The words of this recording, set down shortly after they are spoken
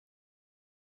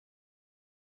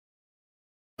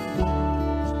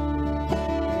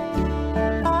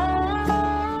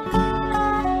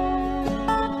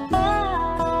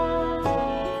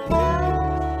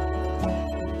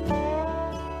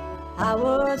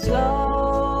was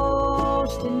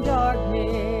lost in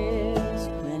darkness,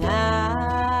 when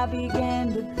I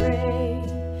began to pray,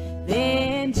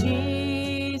 then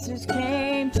Jesus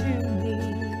came to me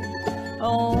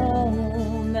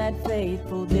on that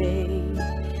faithful day.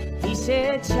 He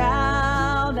said,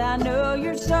 child, I know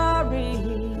you're sorry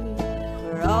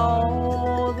for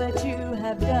all that you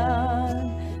have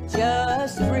done.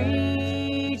 Just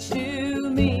reach to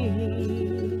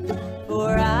me,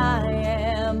 for I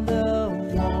am the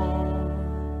one.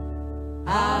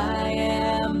 I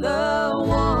am the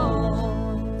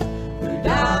one who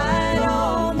died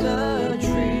on the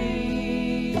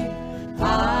tree.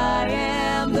 I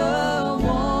am the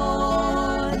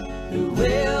one who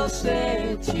will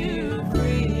set you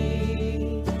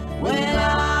free. When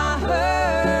I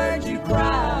heard you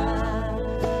cry,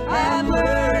 have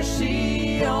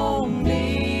mercy on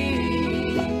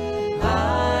me.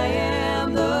 I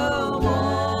am the one.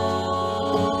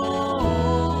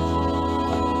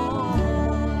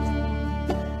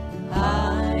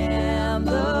 I am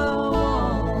the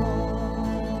one.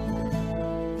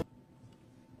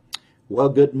 Well,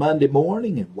 good Monday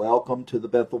morning and welcome to the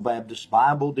Bethel Baptist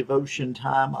Bible Devotion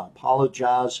Time. I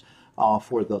apologize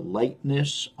for the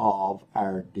lateness of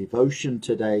our devotion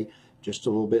today. Just a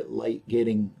little bit late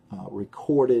getting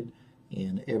recorded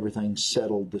and everything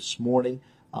settled this morning.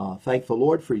 Thank the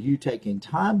Lord for you taking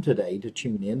time today to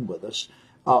tune in with us.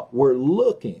 We're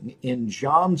looking in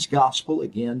John's Gospel,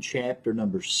 again, chapter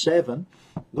number 7.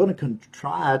 I'm going to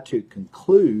try to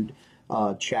conclude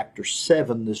chapter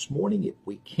 7 this morning if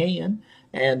we can.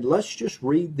 And let's just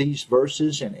read these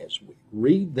verses, and as we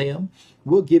read them,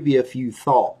 we'll give you a few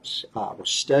thoughts. I was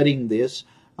studying this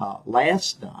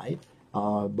last night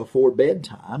before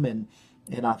bedtime, and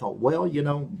I thought, well, you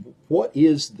know, what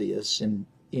is this in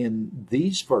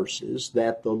these verses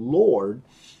that the Lord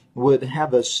would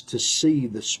have us to see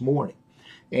this morning?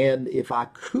 And if I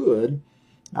could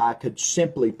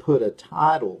simply put a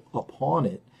title upon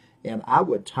it, and I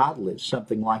would title it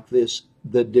something like this: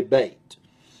 The Debate.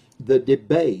 The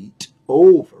debate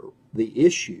over the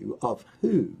issue of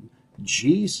who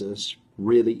Jesus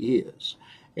really is.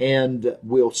 And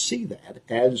we'll see that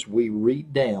as we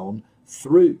read down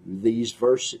through these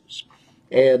verses.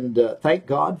 And thank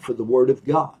God for the Word of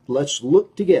God. Let's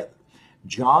look together.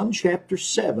 John chapter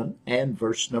 7 and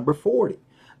verse number 40.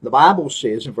 The Bible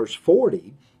says in verse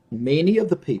 40, many of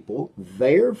the people,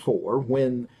 therefore,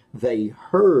 when they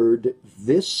heard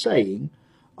this saying,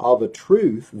 of a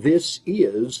truth, this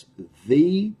is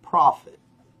the prophet.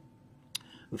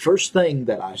 The first thing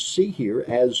that I see here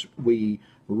as we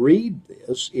read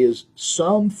this is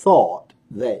some thought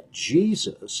that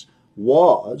Jesus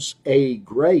was a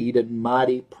great and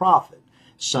mighty prophet.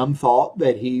 Some thought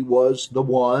that he was the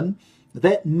one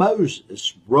that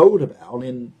Moses wrote about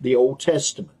in the Old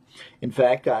Testament. In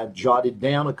fact, I jotted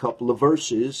down a couple of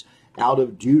verses out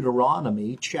of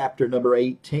Deuteronomy chapter number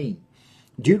 18.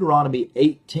 Deuteronomy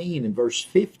 18 and verse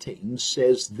 15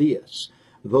 says this: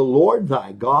 the Lord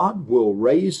thy God will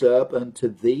raise up unto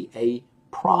thee a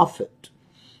prophet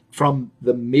from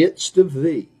the midst of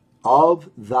thee,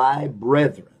 of thy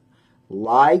brethren,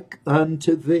 like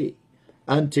unto thee.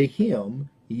 Unto him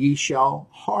ye shall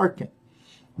hearken.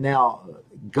 Now,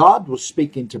 God was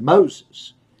speaking to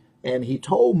Moses, and he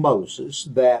told Moses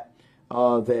that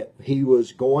he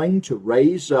was going to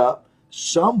raise up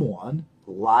someone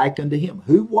like unto him.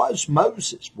 Who was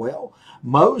Moses? Well,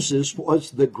 Moses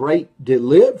was the great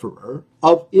deliverer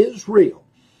of Israel,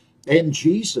 and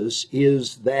Jesus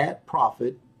is that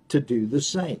prophet to do the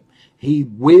same. He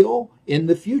will, in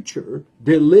the future,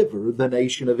 deliver the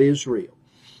nation of Israel.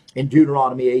 In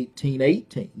Deuteronomy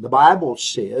 18:18, the Bible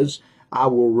says, I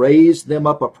will raise them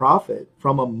up a prophet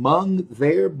from among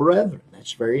their brethren.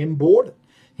 That's very important.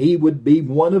 He would be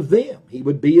one of them. He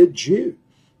would be a Jew.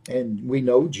 And we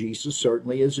know Jesus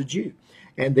certainly is a Jew.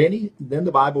 And then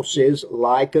the Bible says,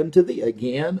 like unto thee,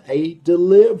 again, a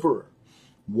deliverer,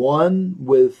 one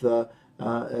with a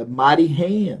mighty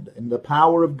hand and the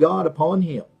power of God upon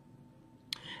him.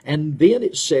 And then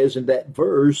it says in that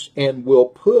verse, and will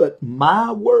put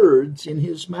my words in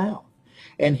his mouth,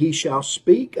 and he shall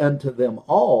speak unto them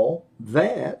all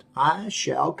that I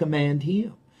shall command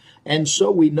him. And so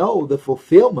we know the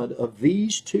fulfillment of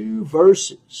these two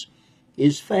verses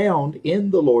is found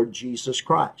in the Lord Jesus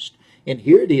Christ. And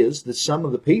here it is that some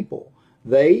of the people,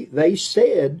 they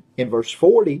said in verse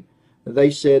 40, they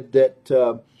said that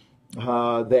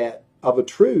that of a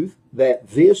truth that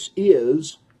this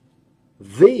is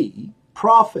the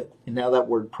prophet. And now that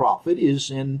word prophet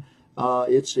is in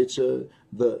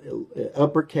the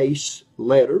uppercase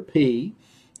letter P,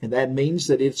 and that means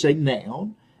that it's a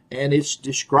noun. and it's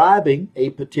describing a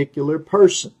particular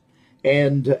person.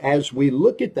 And as we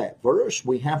look at that verse,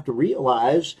 we have to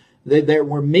realize that there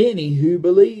were many who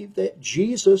believed that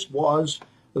Jesus was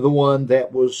the one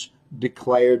that was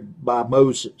declared by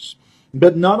Moses.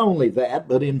 But not only that,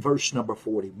 but in verse number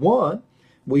 41,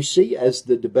 we see as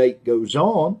the debate goes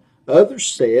on, others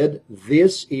said,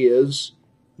 "This is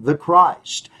the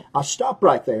Christ." I'll stop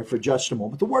right there for just a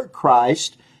moment. The word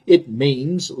Christ,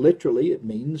 literally, it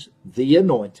means the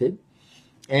anointed,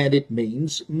 and it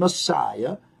means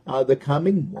Messiah, the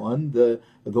coming one, the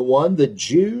one the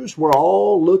Jews were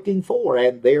all looking for.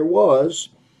 And there was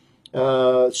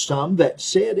some that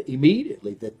said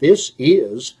immediately that this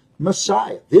is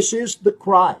Messiah. This is the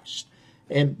Christ.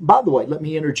 And by the way, let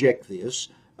me interject this.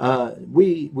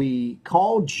 We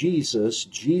call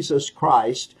Jesus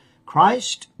Christ.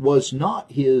 Christ was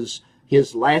not his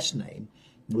last name.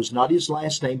 It was not his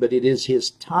last name, but it is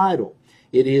his title.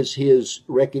 It is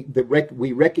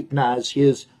we recognize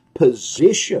his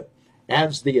position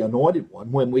as the anointed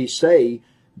one when we say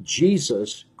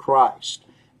Jesus Christ.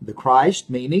 The Christ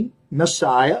meaning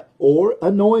Messiah or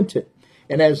anointed.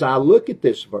 And as I look at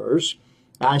this verse,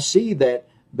 I see that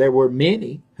there were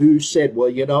many who said,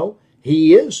 well,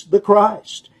 he is the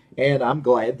Christ. And I'm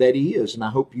glad that he is, and I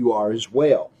hope you are as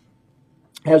well.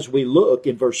 As we look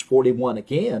in verse 41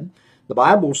 again, the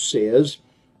Bible says,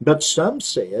 "But some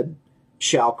said,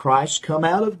 shall Christ come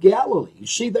out of Galilee?" You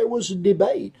see, there was a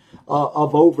debate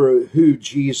over who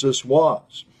Jesus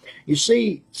was. You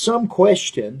see, some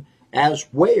question as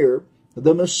where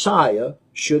the Messiah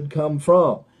should come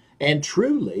from. And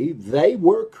truly, they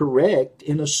were correct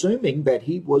in assuming that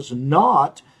he was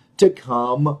not to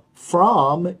come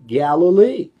from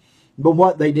Galilee. But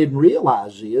what they didn't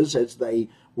realize is, as they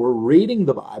were reading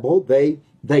the Bible, they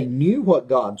knew what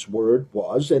God's Word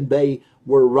was, and they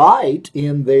were right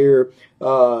in their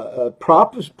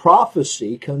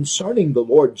prophecy concerning the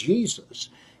Lord Jesus.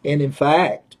 And in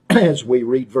fact, as we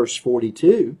read verse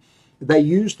 42, they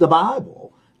used the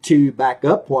Bible to back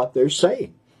up what they're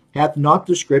saying. "Hath not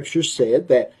the Scripture said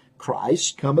that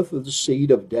Christ cometh of the seed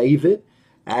of David,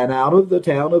 and out of the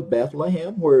town of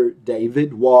Bethlehem where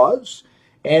David was?"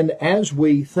 And as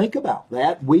we think about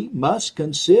that, we must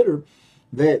consider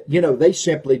that, they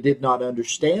simply did not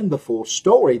understand the full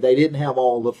story. They didn't have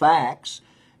all the facts.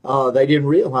 They didn't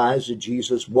realize that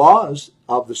Jesus was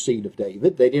of the seed of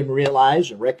David. They didn't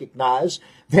realize and recognize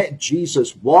that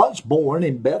Jesus was born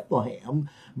in Bethlehem,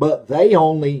 but they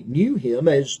only knew him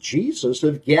as Jesus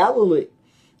of Galilee.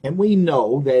 And we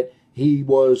know that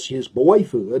his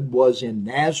boyhood was in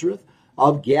Nazareth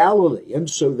of Galilee. And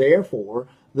so therefore,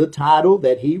 the title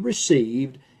that he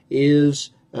received is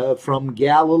from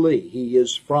Galilee. He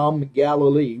is from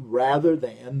Galilee rather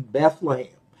than Bethlehem.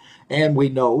 And we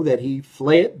know that he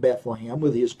fled Bethlehem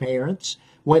with his parents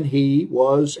when he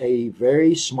was a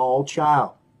very small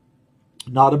child.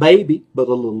 Not a baby, but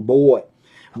a little boy.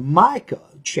 Micah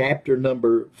chapter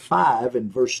number 5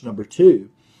 and verse number 2.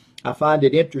 I find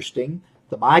it interesting.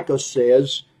 The Micah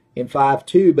says in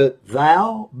 5:2, "But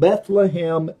thou,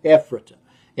 Bethlehem Ephratah."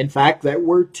 In fact, there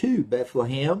were two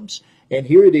Bethlehems, and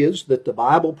here it is that the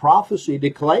Bible prophecy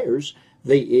declares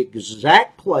the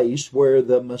exact place where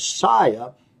the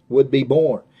Messiah would be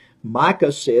born.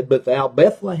 Micah said, "But thou,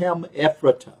 Bethlehem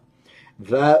Ephratah,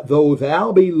 though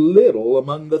thou be little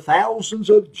among the thousands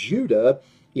of Judah,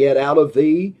 yet out of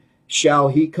thee shall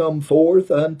he come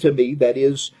forth unto me, that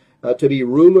is, to be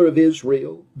ruler of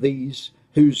Israel, these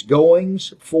whose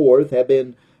goings forth have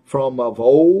been from of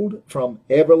old, from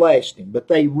everlasting." But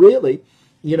they really,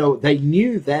 they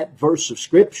knew that verse of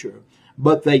Scripture,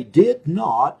 but they did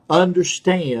not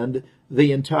understand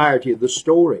the entirety of the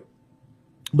story.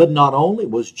 But not only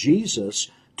was Jesus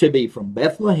to be from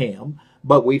Bethlehem,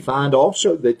 but we find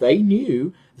also that they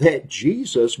knew that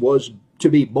Jesus was to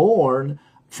be born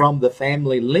from the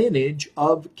family lineage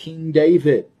of King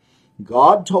David.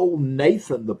 God told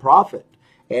Nathan the prophet,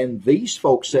 and these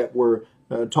folks that were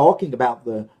talking about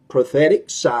the prophetic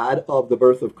side of the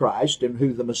birth of Christ and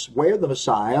where the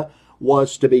Messiah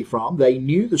was to be from, they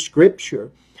knew the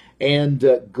Scripture.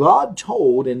 And God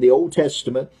told in the Old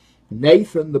Testament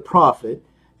Nathan the prophet,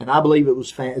 and I believe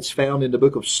it's found in the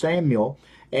book of Samuel,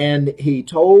 and he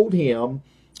told him,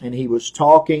 and he was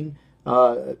talking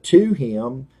to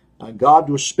him, God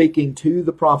was speaking to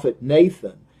the prophet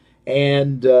Nathan,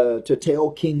 and to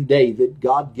tell King David,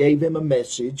 God gave him a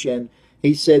message, and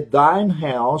he said, "Thine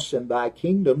house and thy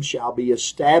kingdom shall be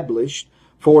established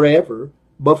forever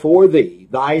before thee.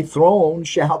 Thy throne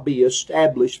shall be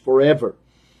established forever."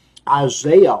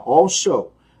 Isaiah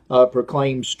also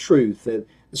proclaims truth. It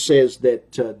says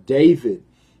that David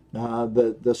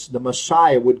the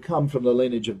Messiah would come from the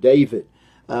lineage of David.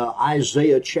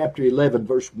 Isaiah chapter 11,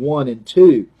 verse 1 and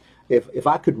 2. If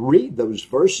I could read those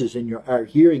verses in our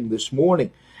hearing this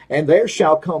morning. And there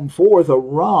shall come forth a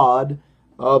rod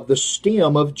of the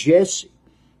stem of Jesse,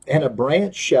 and a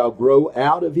branch shall grow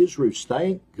out of his roots.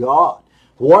 Thank God.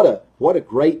 What a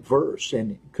great verse.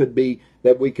 And it could be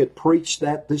that we could preach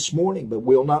that this morning, but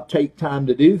we'll not take time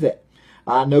to do that.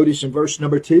 I notice in verse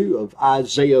number 2 of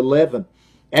Isaiah 11,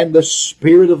 and the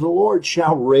Spirit of the Lord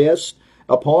shall rest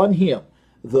upon him.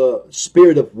 The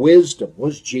Spirit of wisdom.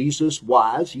 Was Jesus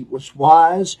wise? He was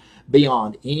wise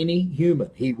beyond any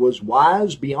human. He was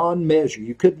wise beyond measure.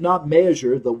 You could not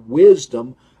measure the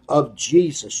wisdom of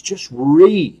Jesus. Just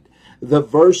read the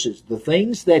verses, the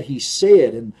things that he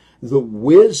said, and the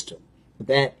wisdom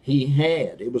that he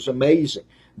had. It was amazing.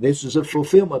 This is a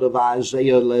fulfillment of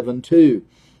Isaiah 11:2.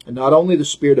 And not only the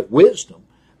Spirit of wisdom,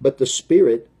 but the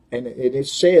Spirit, and it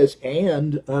says,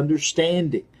 and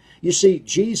understanding. You see,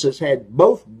 Jesus had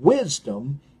both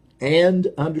wisdom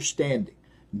and understanding.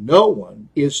 No one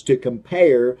is to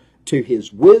compare to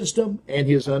his wisdom and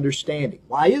his understanding.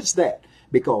 Why is that?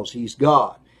 Because he's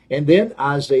God. And then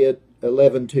Isaiah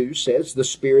 11:2 says, the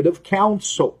Spirit of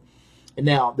counsel.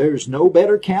 Now, there's no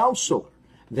better counselor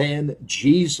than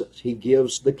Jesus. He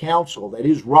gives the counsel that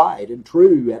is right and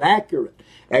true and accurate,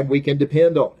 and we can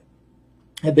depend on it.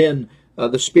 And then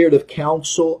the Spirit of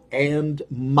counsel and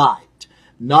might.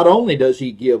 Not only does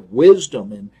he give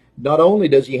wisdom, and not only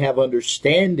does he have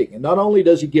understanding, and not only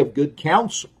does he give good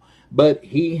counsel, but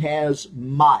he has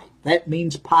might. That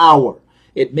means power.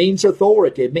 It means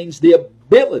authority. It means the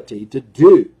ability to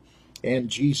do. And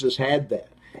Jesus had that.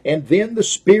 And then the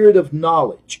Spirit of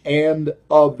knowledge and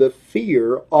of the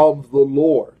fear of the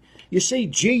Lord. You see,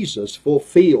 Jesus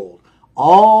fulfilled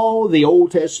all the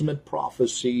Old Testament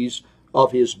prophecies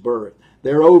of his birth.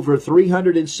 There are over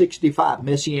 365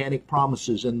 messianic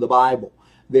promises in the Bible.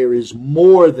 There is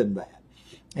more than that.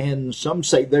 And some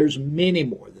say there's many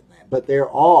more than that. But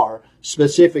there are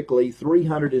specifically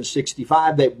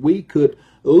 365 that we could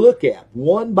look at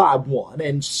one by one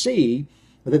and see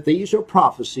that these are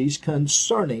prophecies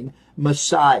concerning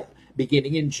Messiah,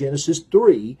 beginning in Genesis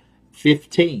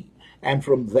 3:15. And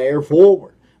from there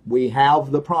forward, we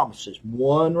have the promises,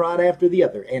 one right after the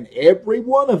other. And every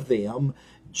one of them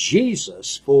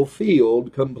Jesus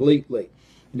fulfilled completely.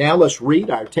 Now let's read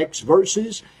our text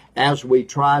verses as we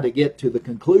try to get to the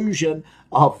conclusion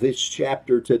of this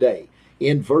chapter today.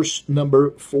 In verse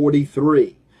number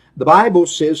 43, the Bible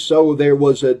says, so there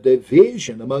was a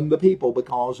division among the people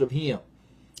because of him.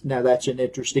 Now that's an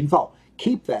interesting thought.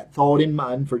 Keep that thought in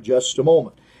mind for just a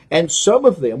moment. And some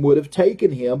of them would have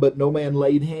taken him, but no man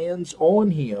laid hands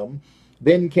on him.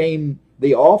 Then came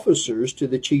the officers to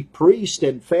the chief priests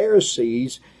and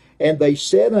Pharisees, and they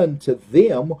said unto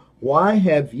them, why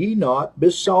have ye not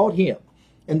besought him?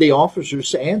 And the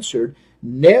officers answered,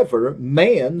 never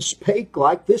man spake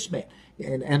like this man.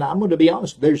 And I'm going to be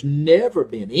honest, there's never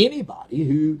been anybody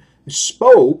who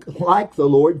spoke like the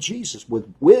Lord Jesus,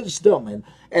 with wisdom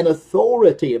and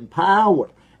authority and power.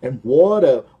 And what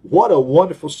a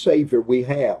wonderful Savior we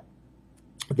have.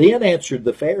 Then answered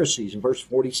the Pharisees in verse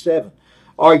 47,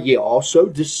 are ye also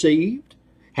deceived?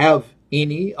 Have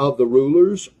any of the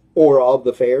rulers or of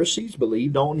the Pharisees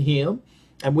believed on him?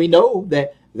 And we know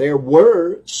that there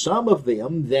were some of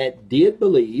them that did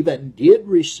believe and did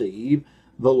receive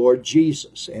the Lord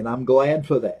Jesus. And I'm glad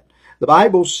for that. The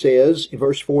Bible says in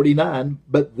verse 49,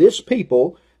 but this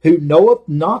people who knoweth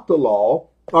not the law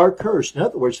are cursed. In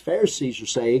other words, Pharisees are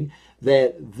saying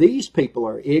that these people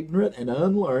are ignorant and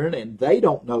unlearned and they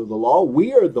don't know the law.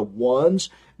 We are the ones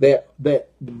that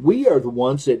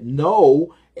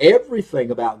know everything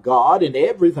about God and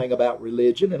everything about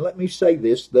religion. And let me say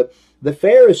this, the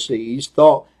Pharisees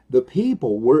thought the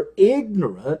people were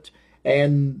ignorant,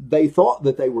 and they thought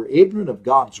that they were ignorant of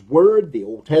God's Word, the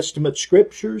Old Testament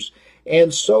Scriptures,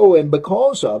 and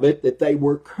because of it, that they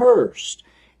were cursed.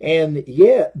 And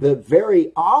yet, the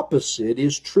very opposite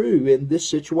is true in this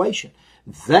situation.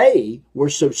 They were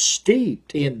so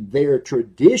steeped in their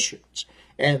traditions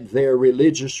and their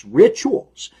religious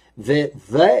rituals that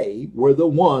they were the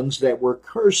ones that were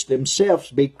cursed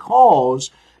themselves because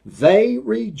they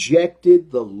rejected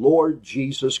the Lord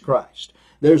Jesus Christ.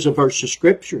 There's a verse of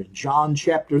Scripture in John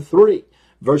chapter 3,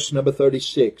 verse number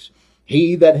 36.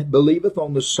 He that believeth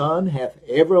on the Son hath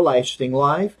everlasting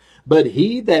life, but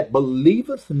he that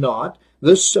believeth not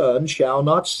the Son shall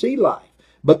not see life,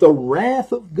 but the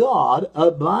wrath of God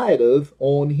abideth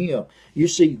on him. You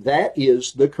see, that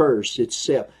is the curse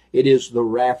itself. It is the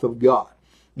wrath of God.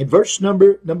 In verse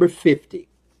number 50,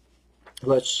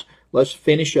 let's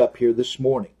finish up here this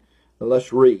morning.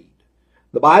 Let's read.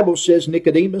 The Bible says,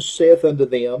 Nicodemus saith unto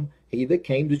them, he that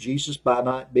came to Jesus by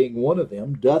night being one of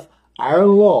them, doth our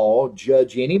law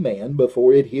judge any man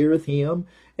before it heareth him,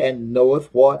 and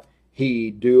knoweth what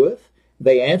he doeth?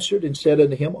 They answered and said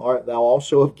unto him, Art thou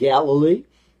also of Galilee?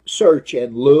 Search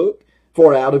and look,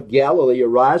 for out of Galilee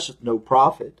ariseth no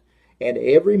prophet. And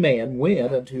every man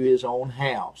went unto his own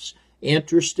house.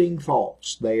 Interesting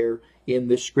thoughts there in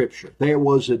this scripture. There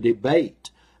was a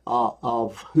debate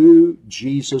of who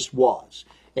Jesus was.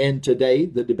 And today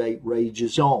the debate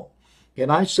rages on.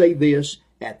 And I say this,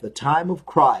 at the time of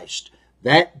Christ,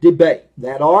 that debate,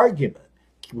 that argument,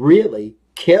 really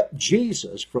kept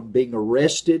Jesus from being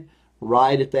arrested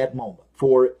right at that moment.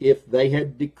 For if they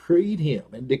had decreed him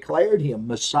and declared him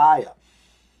Messiah,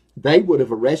 they would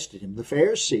have arrested him. The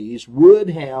Pharisees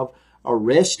would have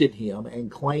arrested him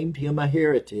and claimed him a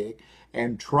heretic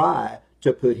and try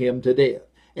to put him to death.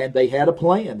 And they had a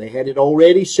plan. They had it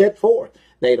already set forth.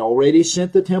 They had already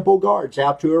sent the temple guards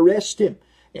out to arrest him.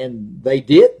 And they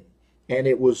didn't. And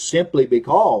it was simply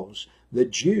because the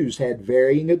Jews had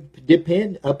varying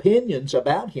opinions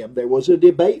about him. There was a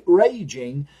debate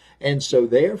raging, and so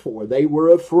therefore they were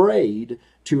afraid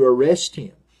to arrest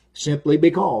him simply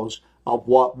because of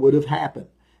what would have happened.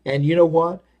 And you know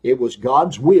what? It was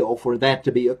God's will for that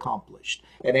to be accomplished.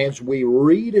 And as we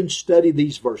read and study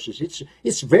these verses,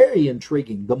 it's very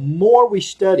intriguing. The more we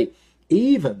study,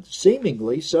 even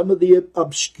seemingly some of the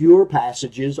obscure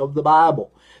passages of the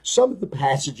Bible, some of the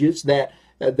passages that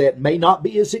may not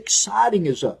be as exciting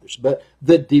as others, but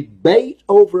the debate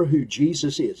over who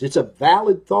Jesus is, it's a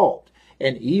valid thought.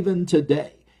 And even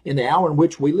today, in the hour in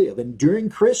which we live, and during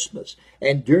Christmas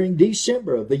and during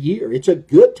December of the year, it's a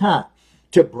good time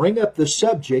to bring up the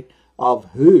subject of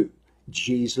who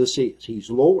Jesus is. He's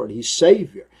Lord, He's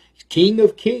Savior, He's King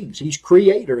of Kings, He's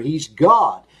Creator, He's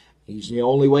God. He's the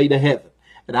only way to heaven.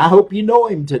 And I hope you know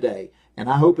Him today, and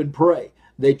I hope and pray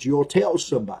that you'll tell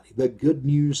somebody the good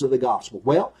news of the gospel.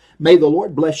 Well, may the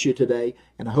Lord bless you today,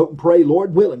 and I hope and pray,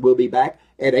 Lord willing, we'll be back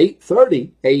at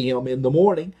 8:30 a.m. in the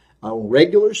morning on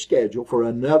regular schedule for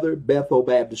another Bethel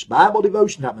Baptist Bible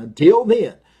devotion time. Until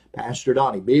then, Pastor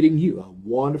Donnie bidding you a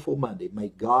wonderful Monday. May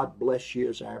God bless you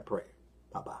is our prayer.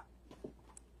 Bye-bye.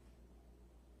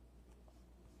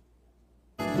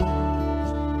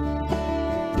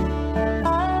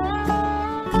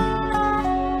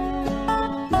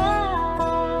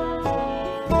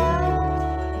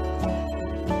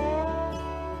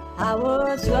 I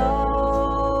was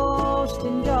lost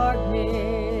in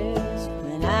darkness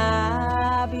when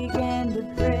I began to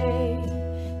pray.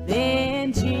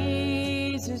 Then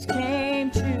Jesus came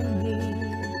to me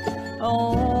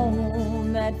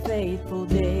on that faithful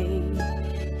day.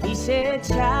 He said,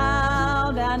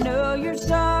 child, I know you're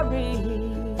sorry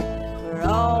for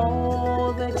all